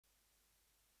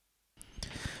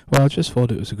Well, I just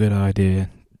thought it was a good idea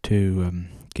to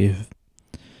give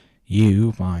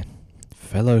you, my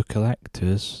fellow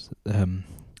collectors, an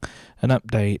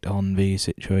update on the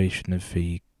situation of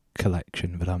the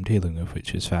collection that I'm dealing with,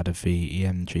 which is that of the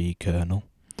EMG Colonel,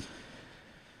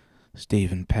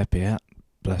 Stephen Pepiat,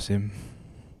 bless him.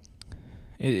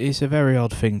 It's a very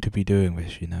odd thing to be doing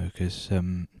this, because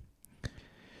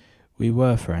we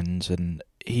were friends, and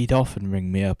he'd often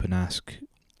ring me up and ask,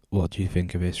 what do you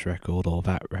think of this record or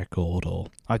that record, or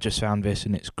I just found this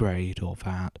and it's great, or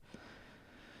that.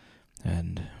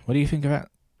 And what do you think of that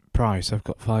price? I've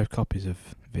got 5 copies of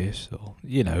this, or,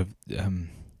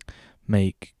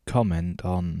 make comment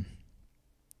on,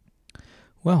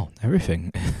 well,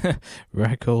 everything.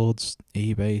 Records,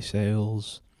 eBay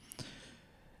sales,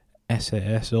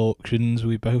 SAS auctions.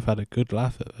 We both had a good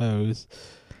laugh at those.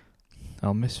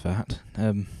 I'll miss that.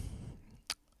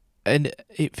 And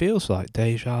it feels like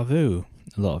deja vu,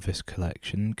 a lot of this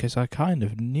collection, because I kind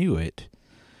of knew it.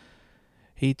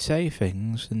 He'd say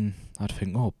things, and I'd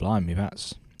think, oh, blimey,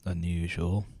 that's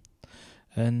unusual.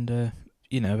 And,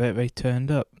 they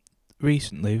turned up.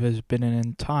 Recently, there's been an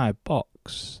entire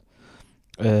box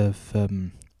of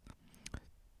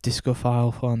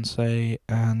Discophile Francais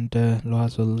and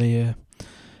L'Oiseau Lyre,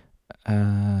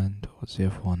 and what's the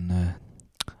other one?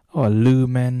 A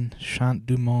Lumen, Chant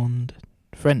du Monde,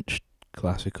 French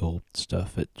classical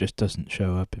stuff that just doesn't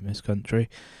show up in this country.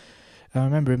 I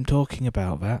remember him talking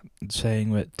about that and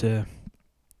saying that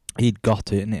he'd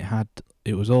got it and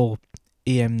it was all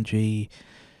EMG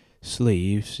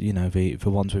sleeves, the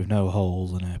ones with no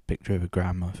holes and a picture of a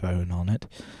gramophone on it.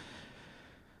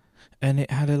 And it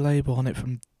had a label on it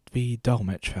from the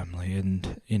Dolmetsch family,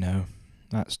 and,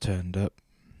 that's turned up.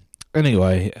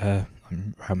 Anyway,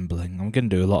 I'm rambling. I'm going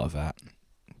to do a lot of that.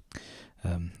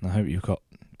 I hope you've got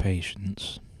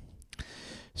patience.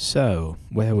 So,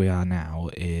 where we are now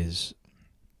is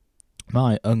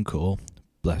my uncle,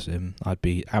 bless him. I'd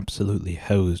be absolutely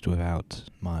hosed without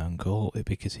my uncle,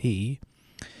 because he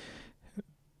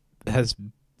has...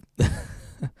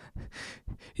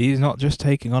 He's not just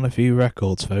taking on a few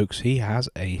records, folks. He has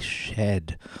a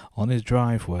shed on his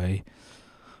driveway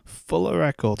full of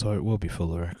records, or it will be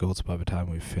full of records by the time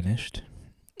we've finished.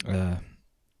 And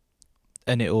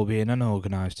it will be an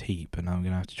unorganised heap, and I'm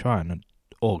going to have to try and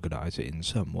organise it in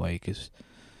some way, because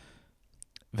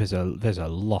there's a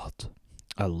lot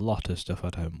of stuff I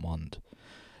don't want.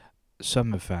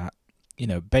 Some of that,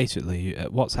 basically,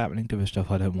 what's happening to the stuff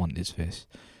I don't want is this.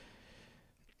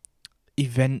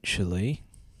 Eventually,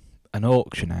 an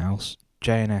auction house,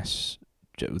 JNS,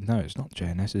 no, it's not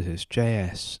JNS, it is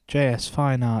JS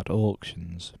Fine Art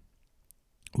Auctions,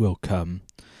 will come,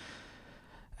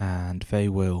 and they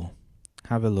will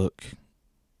have a look.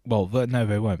 Well, no,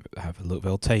 they won't have a look.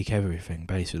 They'll take everything,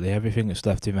 basically. Everything that's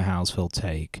left in the house they'll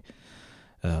take,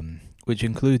 which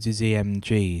includes his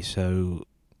EMG, so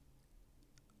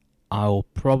I'll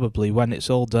probably, when it's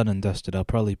all done and dusted, I'll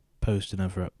probably post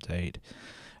another update.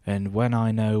 And when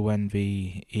I know when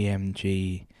the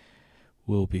EMG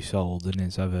will be sold and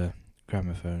his other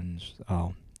gramophones,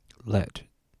 I'll let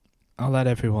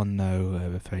everyone know,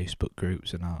 the Facebook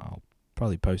groups, and I'll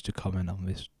probably post a comment on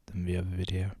this in the other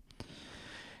video.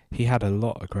 He had a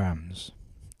lot of grams.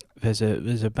 There's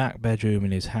a back bedroom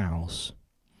in his house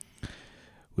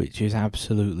which is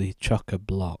absolutely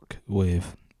chock-a-block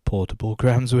with portable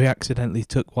grams. We accidentally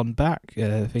took one back,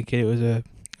 thinking it was a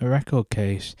record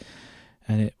case,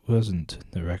 and it wasn't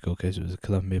the record case, it was a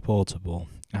Columbia Portable,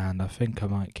 and I think I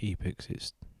might keep it because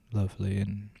it's lovely,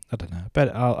 and I don't know,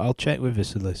 but I'll check with the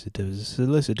solicitor. There's a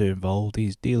solicitor involved,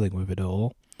 he's dealing with it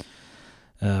all.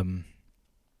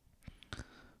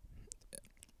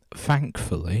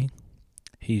 Thankfully,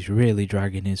 he's really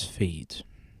dragging his feet.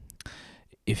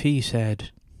 If he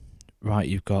said, right,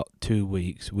 you've got 2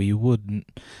 weeks, we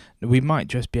might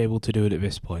just be able to do it at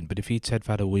this point, but if he'd said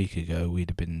that a week ago, we'd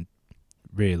have been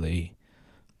really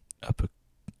up a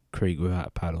creek without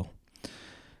a paddle.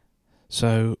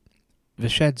 So, the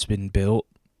shed's been built.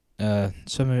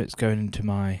 Some of it's going into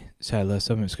my cellar,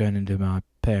 some of it's going into my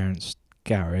parents'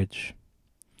 garage.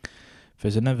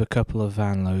 There's another couple of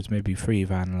van loads, maybe 3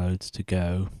 van loads to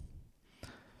go.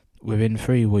 Within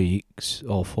 3 weeks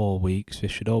or 4 weeks,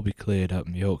 this should all be cleared up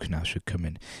and the auction house should come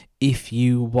in. If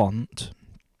you want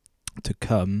to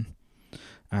come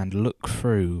and look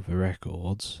through the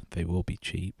records, they will be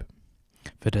cheap,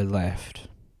 that are left,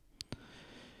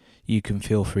 you can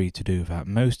feel free to do that.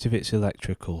 Most of it's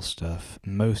electrical stuff,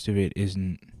 most of it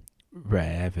isn't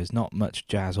rare, there's not much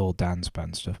jazz or dance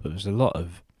band stuff, but there's a lot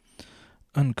of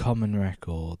uncommon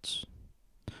records.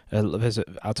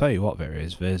 I'll tell you what there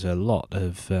is, there's a lot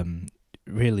of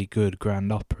really good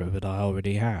grand opera that I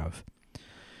already have.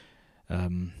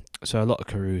 So a lot of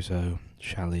Caruso,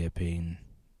 Chaliapine,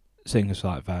 singers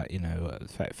like that,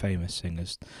 famous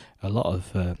singers. A lot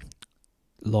of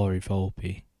Laurie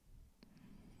Volpe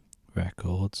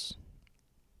records.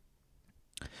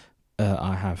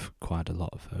 I have quite a lot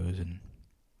of those, and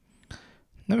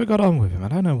never got on with him. I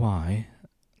don't know why.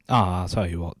 I'll tell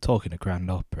you what, talking of grand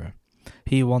opera,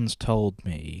 he once told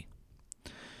me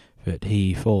that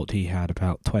he thought he had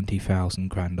about 20,000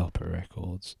 grand opera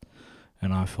records,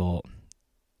 and I thought,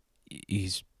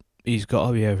 he's got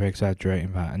to be over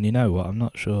exaggerating that. And you know what? I'm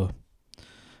not sure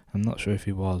if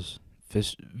he was.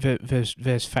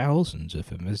 There's thousands of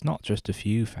them. There's not just a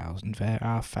few thousand. There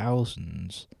are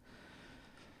thousands,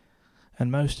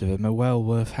 and most of them are well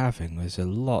worth having. There's a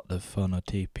lot of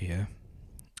Phonotypia,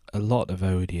 a lot of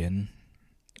Odeon,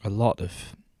 a lot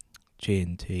of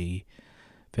G&T,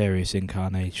 various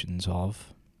incarnations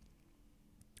of,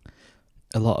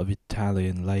 a lot of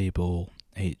Italian label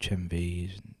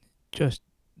HMVs, just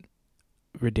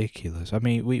ridiculous. I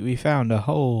mean, we found a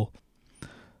whole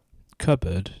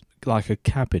cupboard, like a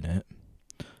cabinet,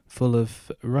 full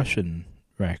of Russian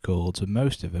records, and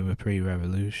most of them are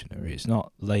pre-revolutionary. It's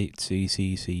not late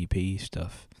CCCP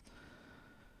stuff.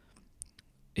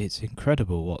 It's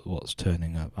incredible what's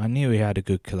turning up. I knew he had a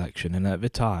good collection, and at the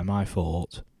time I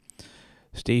thought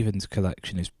Stephen's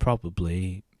collection is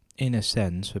probably, in a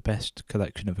sense, the best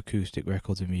collection of acoustic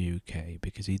records in the UK,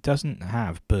 because he doesn't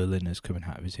have Berliners coming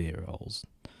out of his ear holes.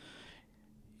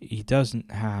 He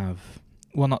doesn't have...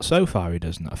 Well, not so far he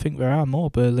doesn't. I think there are more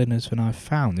Berliners than I've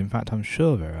found. In fact, I'm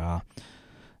sure there are.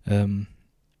 I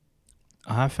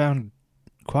have found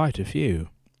quite a few,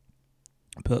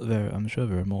 but I'm sure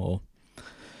there are more.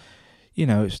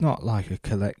 It's not like a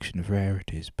collection of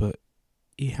rarities, but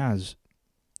he has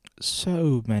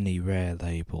so many rare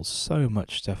labels, so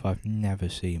much stuff I've never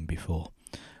seen before.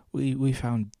 We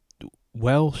found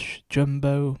Welsh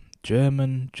jumbo,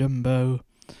 German jumbo,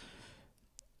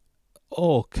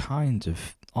 all kinds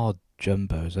of odd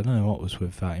jumbos. I don't know what was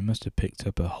with that. He must have picked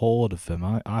up a horde of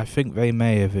them. I think they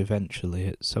may have eventually,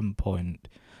 at some point,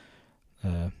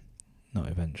 not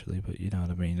eventually, but you know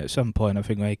what I mean. At some point, I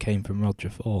think they came from Roger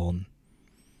Vaughan.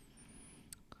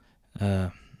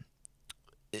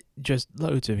 Just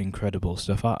loads of incredible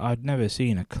stuff. I'd never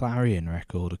seen a Clarion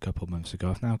record a couple of months ago.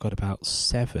 I've now got about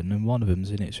 7, and one of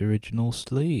them's in its original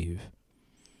sleeve.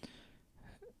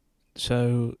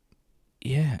 So,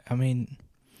 yeah, I mean,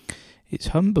 it's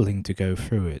humbling to go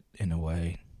through it in a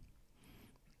way.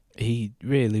 He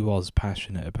really was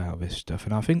passionate about this stuff,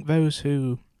 and I think those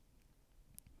who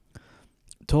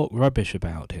talk rubbish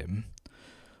about him,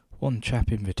 one chap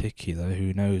in particular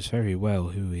who knows very well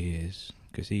who he is,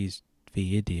 because he's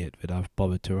the idiot that I've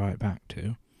bothered to write back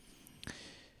to,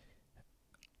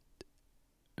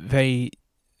 they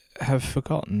have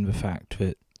forgotten the fact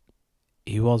that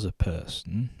he was a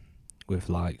person with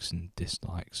likes and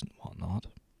dislikes and whatnot,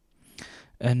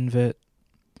 and that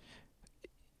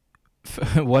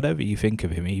whatever you think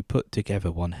of him, he put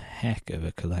together one heck of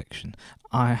a collection.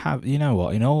 I have, you know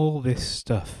what, in all this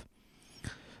stuff,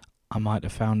 I might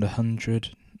have found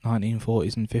 100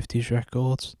 1940s and 50s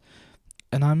records,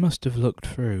 and I must have looked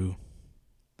through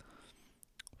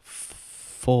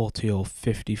 40 or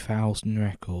 50,000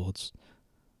 records.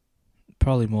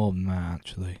 Probably more than that,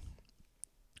 actually.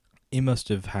 He must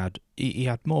have had... He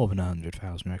had more than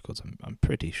 100,000 records, I'm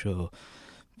pretty sure.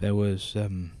 There was... there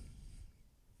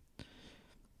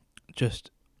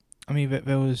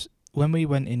was... When we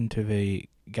went into the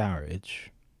garage,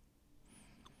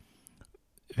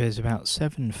 there's about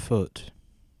 7 foot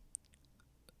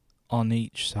on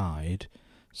each side,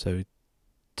 so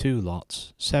 2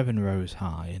 lots, 7 rows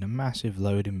high, and a massive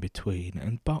load in between,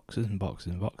 and boxes and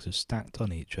boxes and boxes stacked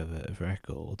on each other of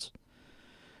records.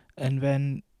 And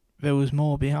then there was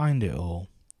more behind it all.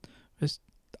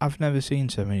 I've never seen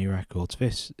so many records.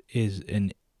 This is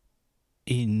an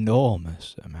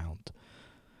enormous amount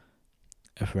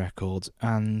of records,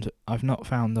 and I've not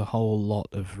found a whole lot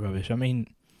of rubbish. I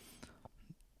mean,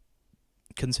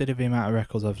 consider the amount of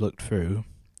records I've looked through.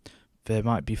 There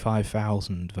might be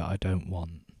 5,000 that I don't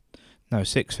want. No,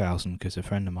 6,000, because a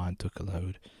friend of mine took a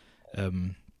load.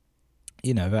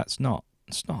 It's not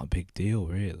a big deal,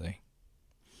 really.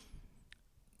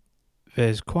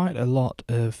 There's quite a lot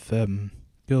of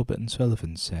Gilbert and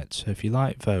Sullivan sets, so if you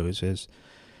like those, there's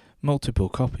multiple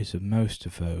copies of most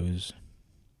of those.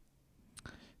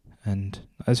 And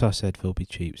as I said, they'll be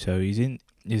cheap. So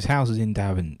his house is in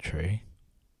Daventry.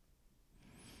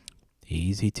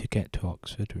 Easy to get to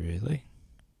Oxford, really.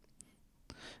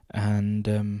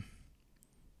 And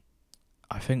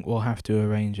I think we'll have to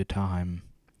arrange a time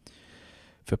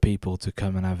for people to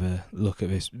come and have a look at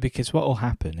this, because what will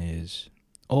happen is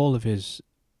all of his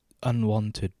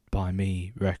unwanted by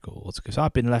me records, because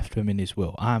I've been left them in his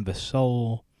will. I am the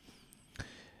sole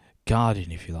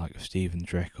guardian, if you like, of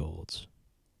Stephen's records.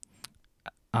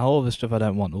 All the stuff I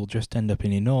don't want will just end up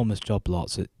in enormous job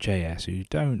lots at JS who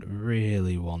don't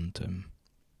really want them.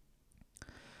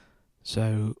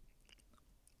 So,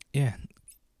 yeah,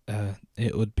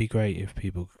 it would be great if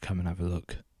people could come and have a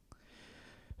look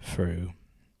through.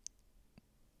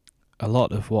 A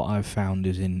lot of what I've found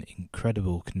is in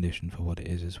incredible condition for what it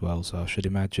is as well, so I should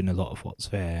imagine a lot of what's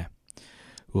there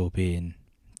will be in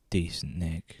decent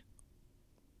nick.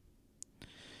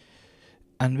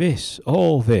 And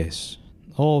all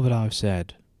that I've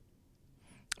said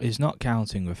is not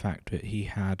counting the fact that he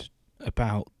had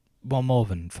about more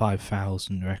than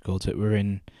 5,000 records that were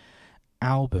in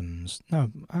albums. No,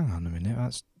 hang on a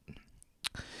minute,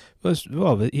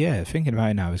 thinking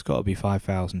about it now, it's got to be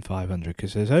 5,500,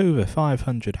 because there's over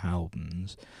 500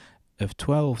 albums of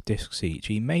 12 discs each.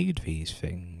 He made these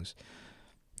things.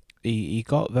 He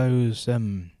got those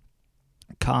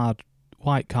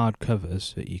white card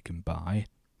covers that you can buy,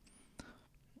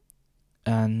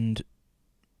 and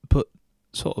put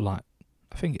sort of like,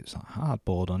 I think it's like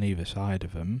hardboard on either side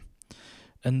of them,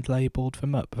 and labelled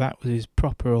them up. That was his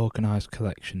proper organised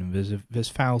collection, and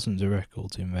there's thousands of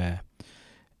records in there.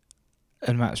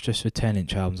 And that's just for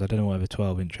 10-inch albums. I don't know where the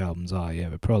 12-inch albums are. Yeah,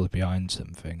 they're probably behind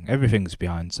something. Everything's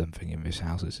behind something in this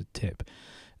house. It's a tip.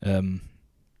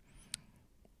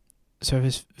 So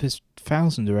there's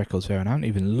thousands of records there, and I haven't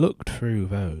even looked through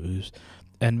those.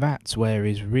 And that's where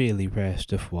his really rare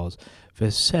stuff was.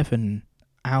 There's 7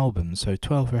 albums, so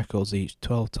 12 records each.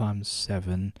 12 times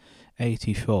 7,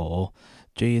 84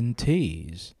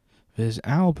 G&Ts. There's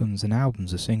albums and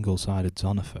albums of single-sided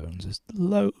zonophones. There's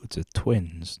loads of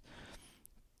twins.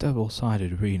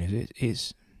 Double-sided arenas.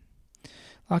 It's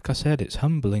like I said, it's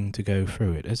humbling to go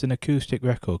through it. As an acoustic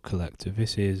record collector,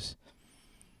 this is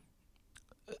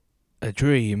a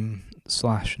dream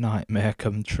 / nightmare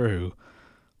come true.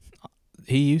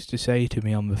 He used to say to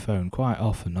me on the phone quite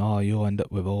often, "Oh, you'll end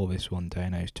up with all this one day,"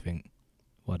 and I used to think,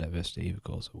 whatever, Steve, of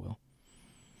course I will.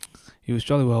 He was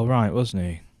jolly well right, wasn't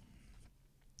he?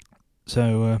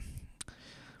 So,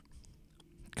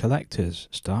 collectors,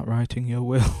 start writing your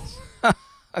wills.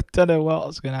 I don't know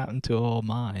what's going to happen to all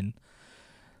mine.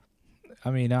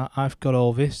 I mean, I've got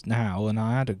all this now, and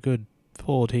I had a good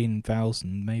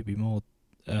 14,000, maybe more,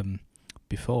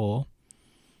 before.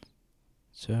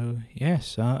 So,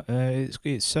 yes,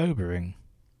 it's sobering.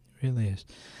 It really is.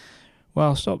 Well,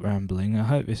 I'll stop rambling. I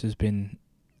hope this has been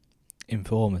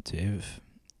informative.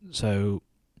 So,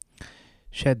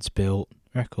 shed's built,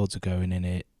 records are going in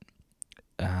it,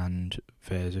 and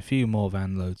there's a few more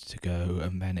van loads to go,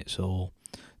 and then it's all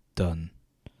done.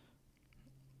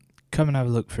 Come and have a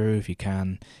look through if you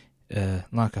can.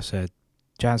 Like I said,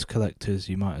 jazz collectors,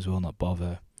 you might as well not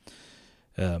bother.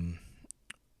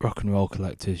 Rock and roll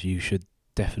collectors, you should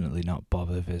definitely not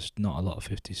bother. There's not a lot of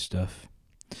 50s stuff.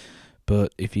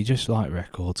 But if you just like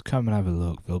records, come and have a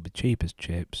look. They'll be cheap as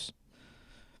chips.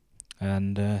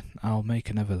 And I'll make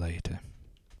another later.